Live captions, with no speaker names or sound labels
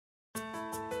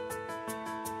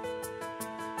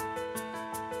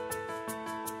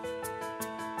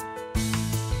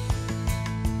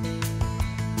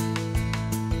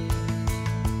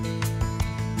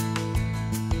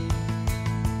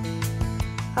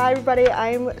Hi everybody,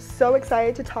 I'm so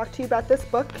excited to talk to you about this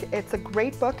book. It's a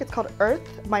great book. It's called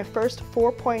Earth, My First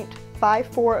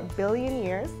 4.54 Billion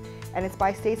Years, and it's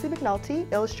by Stacey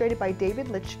McNulty, illustrated by David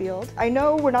Litchfield. I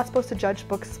know we're not supposed to judge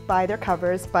books by their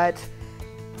covers, but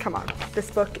come on, this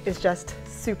book is just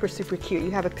super, super cute. You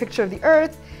have a picture of the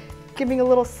Earth, giving a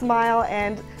little smile,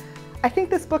 and I think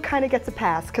this book kind of gets a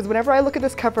pass, because whenever I look at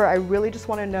this cover, I really just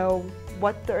want to know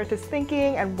what the Earth is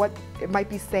thinking and what it might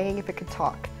be saying if it could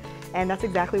talk. And that's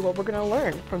exactly what we're going to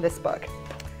learn from this book.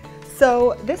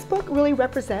 So this book really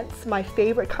represents my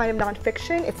favorite kind of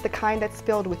nonfiction. It's the kind that's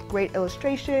filled with great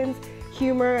illustrations,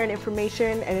 humor, and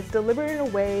information, and it's delivered in a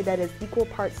way that is equal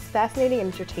parts fascinating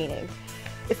and entertaining.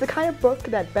 It's the kind of book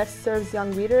that best serves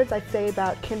young readers, I'd say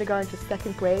about kindergarten to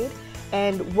second grade,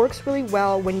 and works really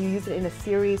well when you use it in a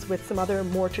series with some other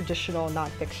more traditional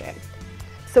nonfiction.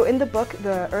 So in the book,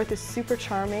 the Earth is super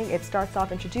charming. It starts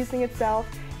off introducing itself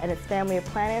and its family of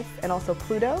planets, and also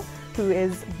Pluto, who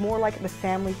is more like the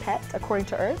family pet according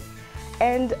to Earth.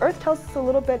 And Earth tells us a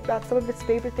little bit about some of its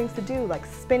favorite things to do, like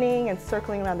spinning and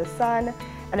circling around the sun,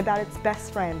 and about its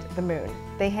best friend, the moon.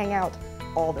 They hang out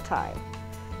all the time.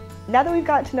 Now that we've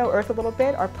gotten to know Earth a little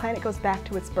bit, our planet goes back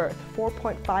to its birth,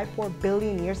 4.54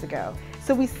 billion years ago.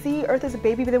 So we see Earth as a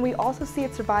baby, but then we also see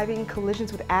it surviving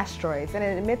collisions with asteroids, and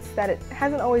it admits that it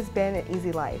hasn't always been an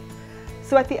easy life.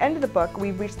 So at the end of the book,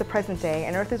 we've reached the present day,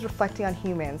 and Earth is reflecting on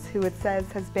humans, who it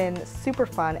says has been super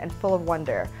fun and full of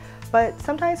wonder, but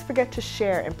sometimes forget to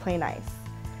share and play nice.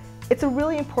 It's a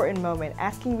really important moment,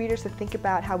 asking readers to think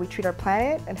about how we treat our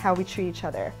planet and how we treat each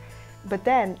other. But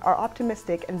then, our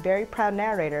optimistic and very proud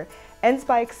narrator ends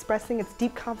by expressing its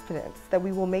deep confidence that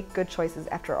we will make good choices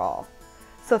after all.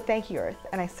 So thank you, Earth,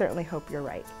 and I certainly hope you're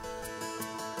right.